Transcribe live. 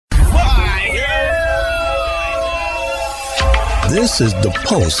This is the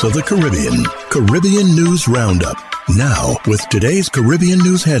Pulse of the Caribbean, Caribbean News Roundup. Now, with today's Caribbean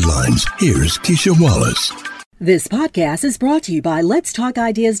news headlines, here's Keisha Wallace. This podcast is brought to you by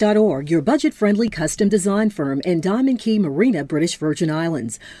letstalkideas.org, your budget-friendly custom design firm in Diamond Key Marina, British Virgin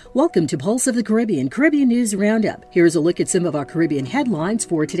Islands. Welcome to Pulse of the Caribbean, Caribbean News Roundup. Here's a look at some of our Caribbean headlines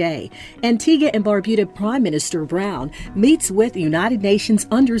for today. Antigua and Barbuda Prime Minister Brown meets with United Nations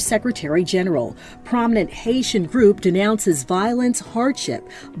Under-Secretary General. Prominent Haitian group denounces violence hardship.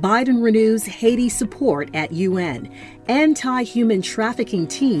 Biden renews Haiti support at UN. Anti-human trafficking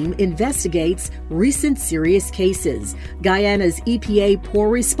team investigates recent serious cases. Guyana's EPA poor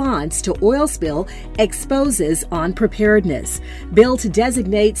response to oil spill exposes unpreparedness. Bill to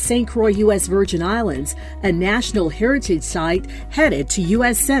designate St. Croix, U.S. Virgin Islands, a National Heritage Site, headed to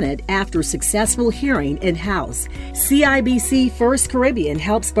U.S. Senate after successful hearing in House. CIBC First Caribbean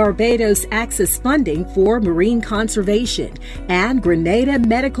helps Barbados access funding for marine conservation. And Grenada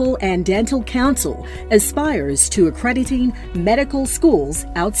Medical and Dental Council aspires to accrediting medical schools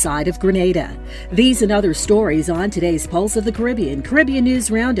outside of Grenada. These and other stories on today's Pulse of the Caribbean, Caribbean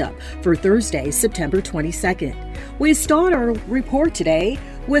News Roundup for Thursday, September 22nd. We start our report today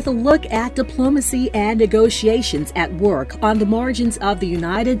with a look at diplomacy and negotiations at work on the margins of the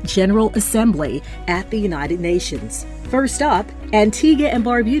United General Assembly at the United Nations. First up, Antigua and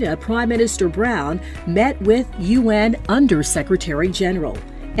Barbuda Prime Minister Brown met with UN Under-Secretary General.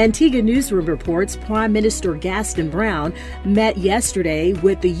 Antigua Newsroom reports Prime Minister Gaston Brown met yesterday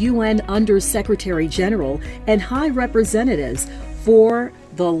with the UN Under-Secretary General and high representatives for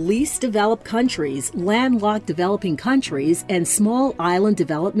the least developed countries, landlocked developing countries, and small island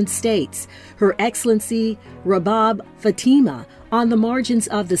development states. Her Excellency Rabab Fatima on the margins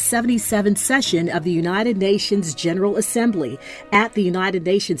of the 77th session of the United Nations General Assembly at the United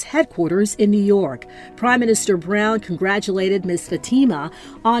Nations headquarters in New York. Prime Minister Brown congratulated Ms. Fatima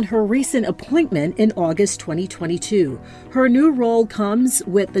on her recent appointment in August 2022. Her new role comes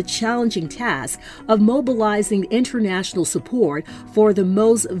with the challenging task of mobilizing international support for the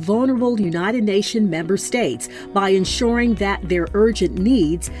most vulnerable United Nations member states by ensuring that their urgent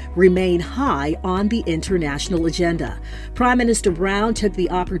needs remain high on the international agenda. Prime Minister Brown took the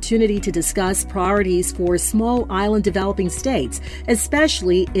opportunity to discuss priorities for small island developing states,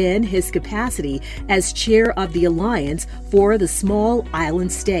 especially in his capacity as chair of the Alliance for the Small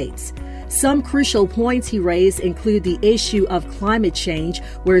Island States. Some crucial points he raised include the issue of climate change,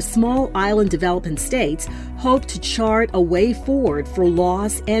 where small island developing states hope to chart a way forward for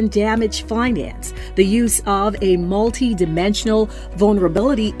loss and damage finance, the use of a multi-dimensional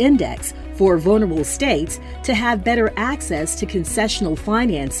vulnerability index for vulnerable states to have better access to concessional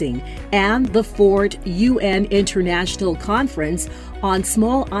financing, and the fourth UN International Conference on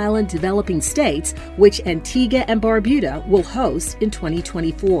Small Island Developing States, which Antigua and Barbuda will host in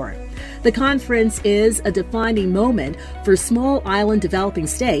 2024. The conference is a defining moment for small island developing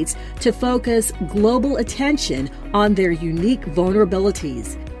states to focus global attention on their unique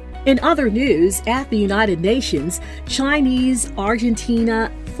vulnerabilities. In other news, at the United Nations, Chinese,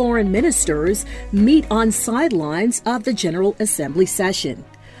 Argentina foreign ministers meet on sidelines of the General Assembly session.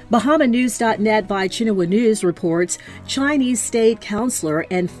 BahamaNews.net by Chinoa News reports Chinese State Councilor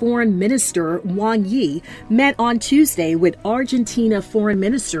and Foreign Minister Wang Yi met on Tuesday with Argentina Foreign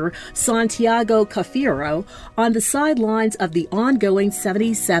Minister Santiago Cafiero on the sidelines of the ongoing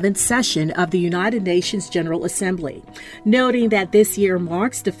 77th session of the United Nations General Assembly. Noting that this year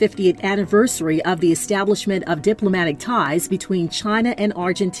marks the 50th anniversary of the establishment of diplomatic ties between China and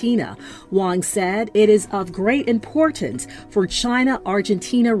Argentina, Wang said it is of great importance for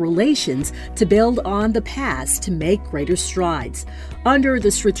China-Argentina relations to build on the past to make greater strides. Under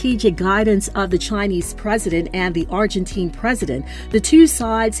the strategic guidance of the Chinese president and the Argentine president, the two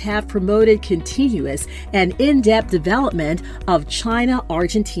sides have promoted continuous and in-depth development of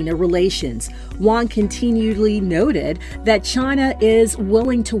China-Argentina relations. Wang continually noted that China is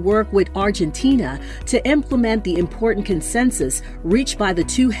willing to work with Argentina to implement the important consensus reached by the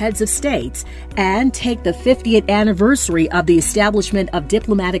two heads of states and take the 50th anniversary of the establishment of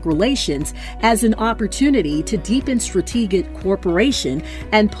diplomatic relations as an opportunity to deepen strategic cooperation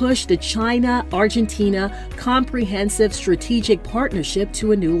and push the China-Argentina Comprehensive Strategic Partnership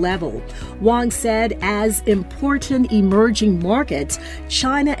to a new level. Wang said, as important emerging markets,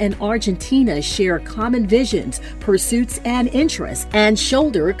 China and Argentina share common visions, pursuits, and interests, and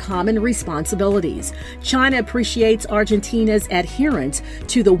shoulder common responsibilities. China appreciates Argentina's adherence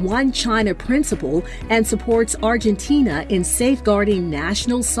to the One China principle and supports Argentina in safeguarding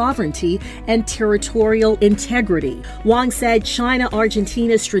national sovereignty and territorial integrity. Wang said China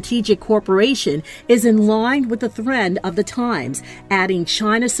China-Argentina strategic cooperation is in line with the trend of the times, adding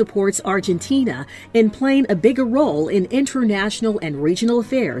China supports Argentina in playing a bigger role in international and regional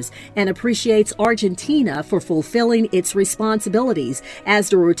affairs and appreciates Argentina for fulfilling its responsibilities as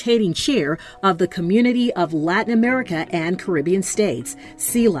the rotating chair of the Community of Latin America and Caribbean States,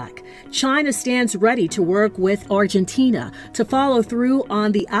 CELAC. China stands ready to work with Argentina to follow through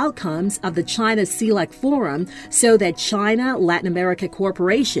on the outcomes of the China CELAC Forum so that China Latin America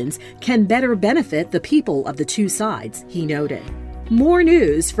corporations can better benefit the people of the two sides, he noted. More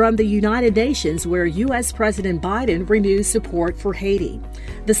news from the United Nations, where U.S. President Biden renews support for Haiti.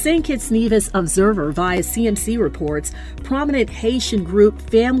 The St. Kitts Nevis Observer via CMC reports prominent Haitian group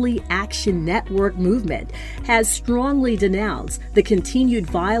Family Action Network movement has strongly denounced the continued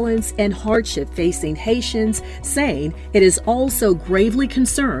violence and hardship facing Haitians, saying it is also gravely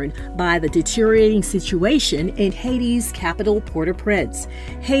concerned by the deteriorating situation in Haiti's capital, Port-au-Prince.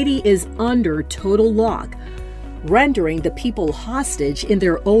 Haiti is under total lock, rendering the people hostage in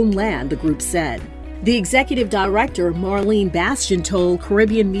their own land, the group said. The executive director, Marlene Bastian, told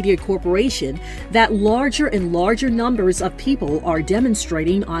Caribbean Media Corporation that larger and larger numbers of people are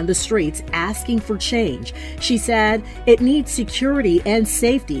demonstrating on the streets asking for change. She said it needs security and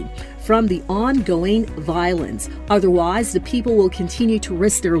safety from the ongoing violence. Otherwise, the people will continue to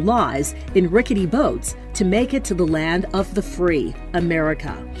risk their lives in rickety boats to make it to the land of the free,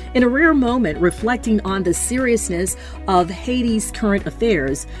 America. In a rare moment reflecting on the seriousness of Haiti's current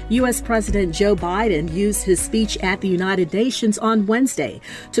affairs, U.S. President Joe Biden used his speech at the United Nations on Wednesday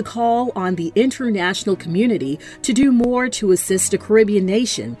to call on the international community to do more to assist the Caribbean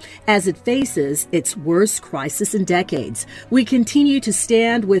nation as it faces its worst crisis in decades. We continue to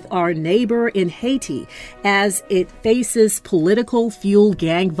stand with our neighbor in Haiti as it faces political-fueled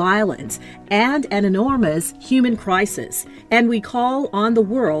gang violence and an enormous human crisis. And we call on the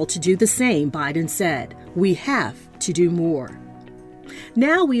world to do the same, Biden said. We have to do more.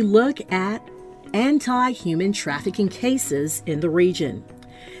 Now we look at anti-human trafficking cases in the region.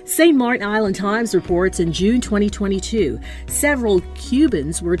 St. Martin Island Times reports in June 2022, several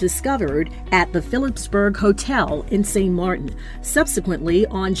Cubans were discovered at the Phillipsburg Hotel in St. Martin. Subsequently,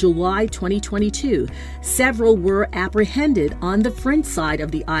 on July 2022, several were apprehended on the French side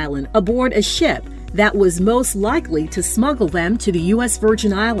of the island aboard a ship that was most likely to smuggle them to the U.S.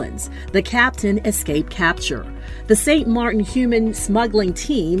 Virgin Islands. The captain escaped capture. The St. Martin human smuggling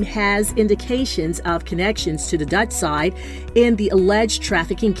team has indications of connections to the Dutch side in the alleged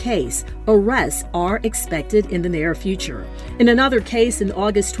trafficking case. Arrests are expected in the near future. In another case in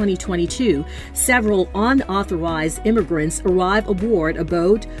August 2022, several unauthorized immigrants arrived aboard a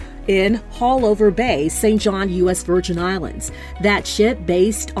boat in Haulover Bay, St. John, U.S. Virgin Islands. That ship,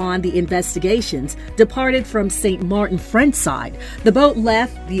 based on the investigations, departed from St. Martin French side. The boat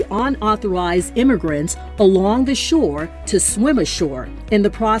left the unauthorized immigrants along the shore to swim ashore. In the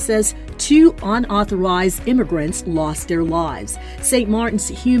process, 2 unauthorized immigrants lost their lives. St. Martin's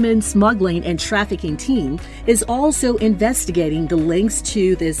human smuggling and trafficking team is also investigating the links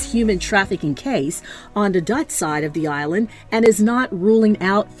to this human trafficking case on the Dutch side of the island and is not ruling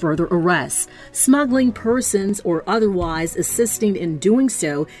out further arrests. Smuggling persons or otherwise assisting in doing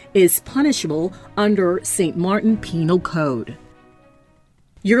so is punishable under St. Martin Penal Code.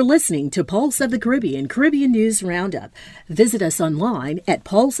 You're listening to Pulse of the Caribbean, Caribbean News Roundup. Visit us online at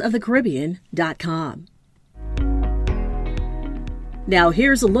pulseofthecaribbean.com. Now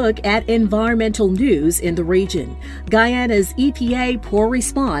here's a look at environmental news in the region. Guyana's EPA poor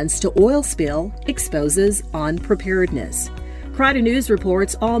response to oil spill exposes unpreparedness. Crider News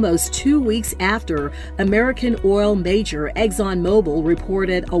reports almost 2 weeks after American oil major ExxonMobil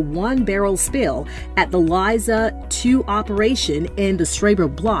reported a 1-barrel spill at the Liza 2 operation in the Strabo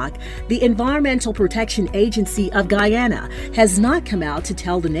Block, the Environmental Protection Agency of Guyana has not come out to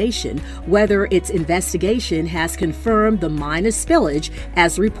tell the nation whether its investigation has confirmed the minor spillage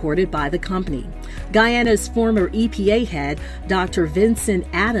as reported by the company. Guyana's former EPA head, Dr. Vincent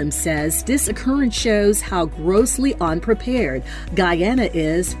Adams, says this occurrence shows how grossly unprepared Guyana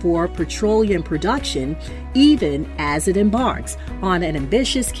is for petroleum production, even as it embarks on an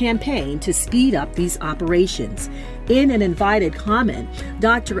ambitious campaign to speed up these operations. In an invited comment,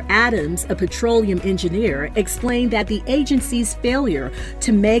 Dr. Adams, a petroleum engineer, explained that the agency's failure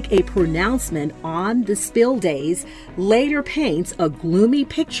to make a pronouncement on the spill days later paints a gloomy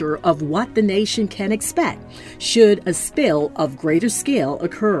picture of what the nation can expect should a spill of greater scale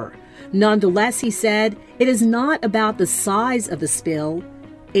occur. Nonetheless, he said, it is not about the size of the spill,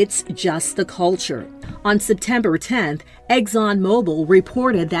 it's just the culture. On September 10th, ExxonMobil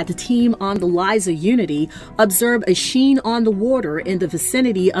reported that the team on the Liza Unity observed a sheen on the water in the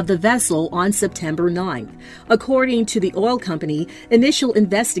vicinity of the vessel on September 9th. According to the oil company, initial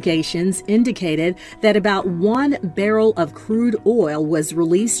investigations indicated that about 1 barrel of crude oil was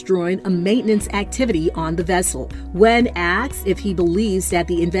released during a maintenance activity on the vessel. When asked if he believes that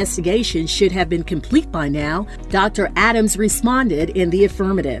the investigation should have been complete by now, Dr. Adams responded in the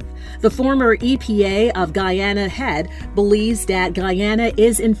affirmative. The former EPA of Guyana head believes that Guyana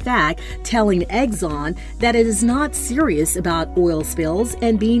is in fact telling Exxon that it is not serious about oil spills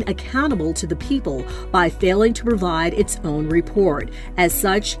and being accountable to the people by failing to provide its own report. As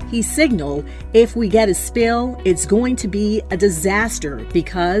such, he signaled, if we get a spill, it's going to be a disaster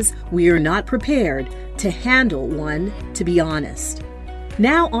because we are not prepared to handle one, to be honest.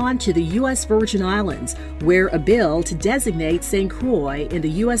 Now on to the U.S. Virgin Islands, where a bill to designate St. Croix in the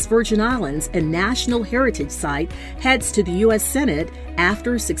U.S. Virgin Islands a National Heritage Site heads to the U.S. Senate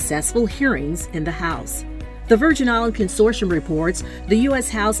after successful hearings in the House. The Virgin Island Consortium reports the U.S.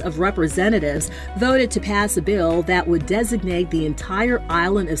 House of Representatives voted to pass a bill that would designate the entire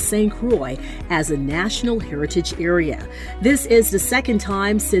island of St. Croix as a National Heritage Area. This is the second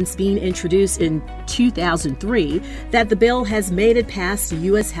time since being introduced in 2003 that the bill has made it past the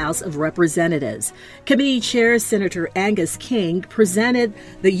U.S. House of Representatives. Committee Chair Senator Angus King presented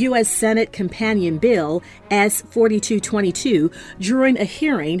the U.S. Senate Companion Bill S-4222 during a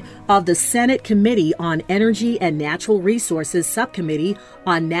hearing of the Senate Committee on Energy and Natural Resources Subcommittee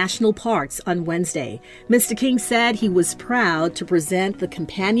on National Parks on Wednesday. Mr. King said he was proud to present the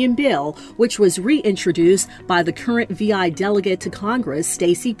companion bill, which was reintroduced by the current VI delegate to Congress,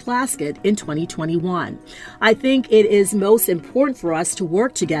 Stacey Plaskett, in 2021. I think it is most important for us to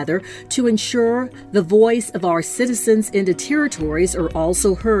work together to ensure the voice of our citizens in the territories are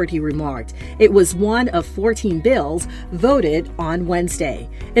also heard, he remarked. It was one of 14 bills voted on Wednesday.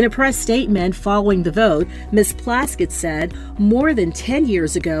 In a press statement following the vote, Ms. Plaskett said, more than 10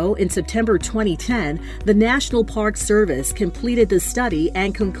 years ago, in September 2010, the National Park Service completed the study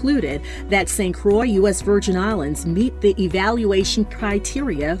and concluded that St. Croix, U.S. Virgin Islands meet the evaluation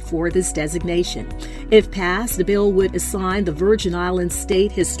criteria for this designation. If passed, the bill would assign the Virgin Islands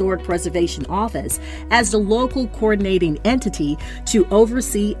State Historic Preservation Office as the local coordinating entity to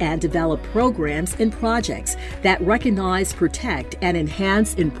oversee and develop programs and projects that recognize, protect, and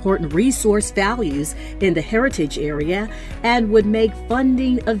enhance important resource values in the heritage area and would make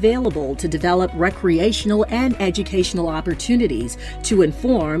funding available to develop recreational and educational opportunities to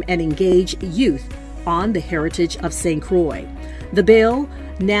inform and engage youth on the heritage of St. Croix. The bill,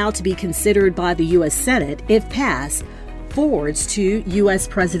 now to be considered by the U.S. Senate, if passed, forwards to U.S.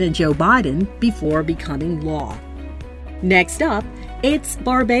 President Joe Biden before becoming law. Next up, it's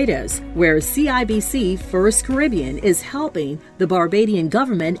Barbados, where CIBC First Caribbean is helping the Barbadian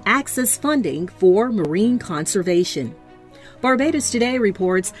government access funding for marine conservation. Barbados Today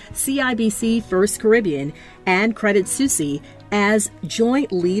reports CIBC First Caribbean and Credit Suisse, as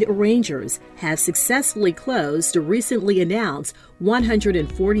joint lead arrangers, have successfully closed the recently announced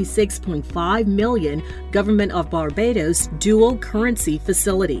 $146.5 million Government of Barbados dual currency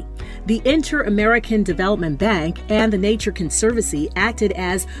facility. The Inter-American Development Bank and the Nature Conservancy acted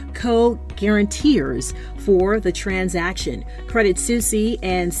as co-guarantors for the transaction. Credit Suisse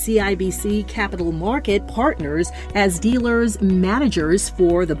and CIBC Capital Market partners as dealers managers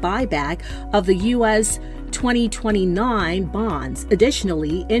for the buyback of the U.S. 2029 bonds.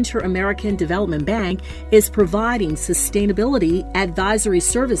 Additionally, Inter-American Development Bank is providing sustainability advisory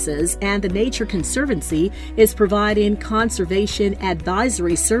services, and the Nature Conservancy is providing conservation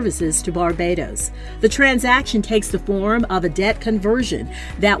advisory services to Barbados. The transaction takes the form of a debt conversion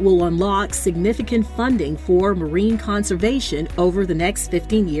that will unlock significant funding for marine conservation over the next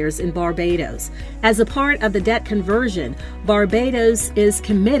 15 years in Barbados. As a part of the debt conversion, Barbados is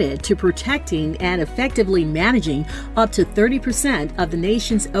committed to protecting and effectively managing up to 30% of the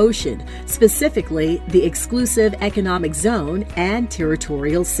nation's ocean, specifically the exclusive economic zone and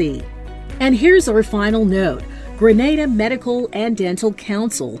territorial sea. And here's our final note. Grenada Medical and Dental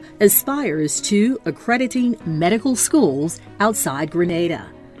Council aspires to accrediting medical schools outside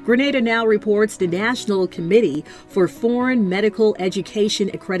Grenada. Grenada now reports the National Committee for Foreign Medical Education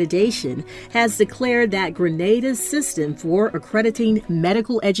Accreditation has declared that Grenada's system for accrediting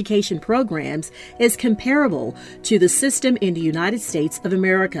medical education programs is comparable to the system in the United States of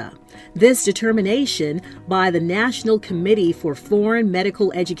America. This determination by the National Committee for Foreign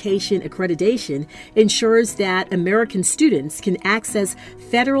Medical Education Accreditation ensures that American students can access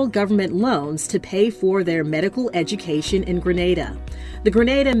federal government loans to pay for their medical education in Grenada. The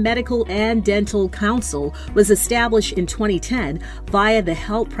Grenada Grenada Medical and Dental Council was established in 2010 via the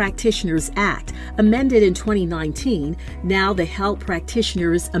Health Practitioners Act, amended in 2019, now the Health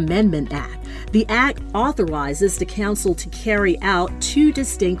Practitioners Amendment Act. The act authorizes the council to carry out two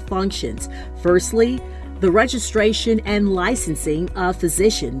distinct functions. Firstly, the registration and licensing of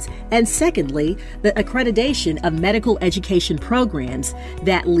physicians, and secondly, the accreditation of medical education programs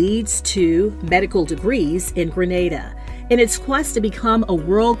that leads to medical degrees in Grenada. In its quest to become a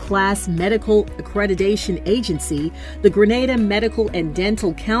world-class medical accreditation agency, the Grenada Medical and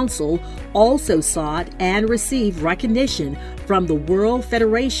Dental Council also sought and received recognition from the World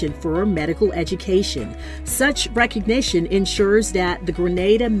Federation for Medical Education. Such recognition ensures that the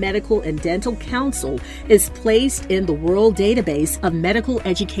Grenada Medical and Dental Council is placed in the World Database of Medical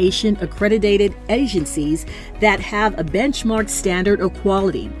Education accredited agencies that have a benchmark standard of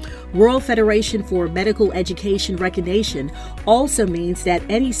quality. World Federation for Medical Education recognition also means that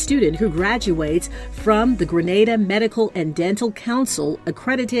any student who graduates from the Grenada Medical and Dental Council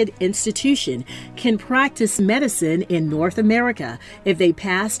accredited institution can practice medicine in North America if they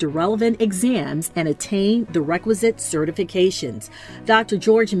pass the relevant exams and attain the requisite certifications. Dr.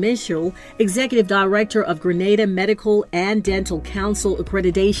 George Mitchell, Executive Director of Grenada Medical and Dental Council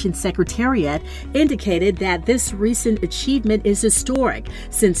Accreditation Secretariat, indicated that this recent achievement is historic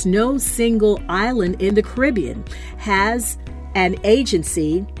since no single island in the Caribbean has an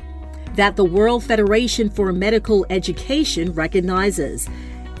agency that the World Federation for Medical Education recognizes.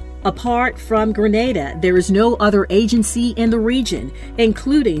 Apart from Grenada, there is no other agency in the region,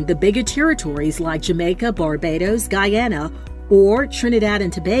 including the bigger territories like Jamaica, Barbados, Guyana, or Trinidad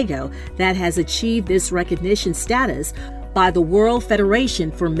and Tobago, that has achieved this recognition status by the World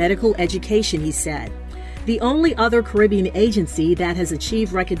Federation for Medical Education, he said. The only other Caribbean agency that has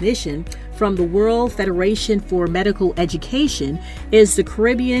achieved recognition from the World Federation for Medical Education is the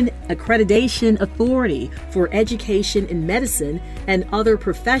Caribbean Accreditation Authority for Education in Medicine and Other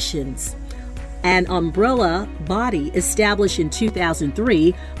Professions, an umbrella body established in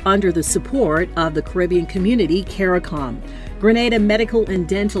 2003 under the support of the Caribbean Community CARICOM. Grenada Medical and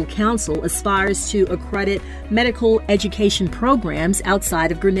Dental Council aspires to accredit medical education programs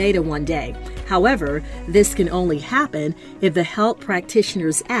outside of Grenada one day. However, this can only happen if the Health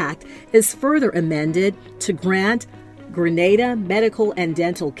Practitioners Act is further amended to grant Grenada Medical and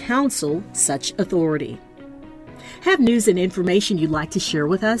Dental Council such authority. Have news and information you'd like to share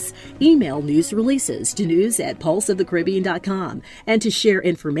with us? Email news releases to news@pulseofthecaribbean.com. And to share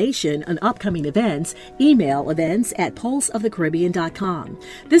information on upcoming events, email events@pulseofthecaribbean.com.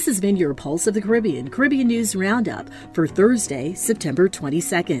 This has been your Pulse of the Caribbean News Roundup for Thursday, September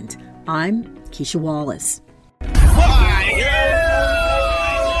 22nd. I'm Keisha Wallace.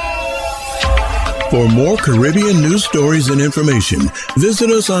 For more Caribbean news stories and information, visit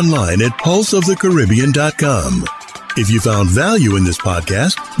us online at pulseofthecaribbean.com. If you found value in this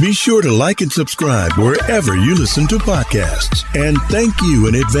podcast, be sure to like and subscribe wherever you listen to podcasts. And thank you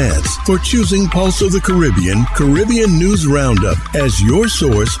in advance for choosing Pulse of the Caribbean News Roundup as your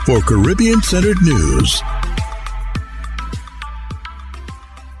source for Caribbean-centered news.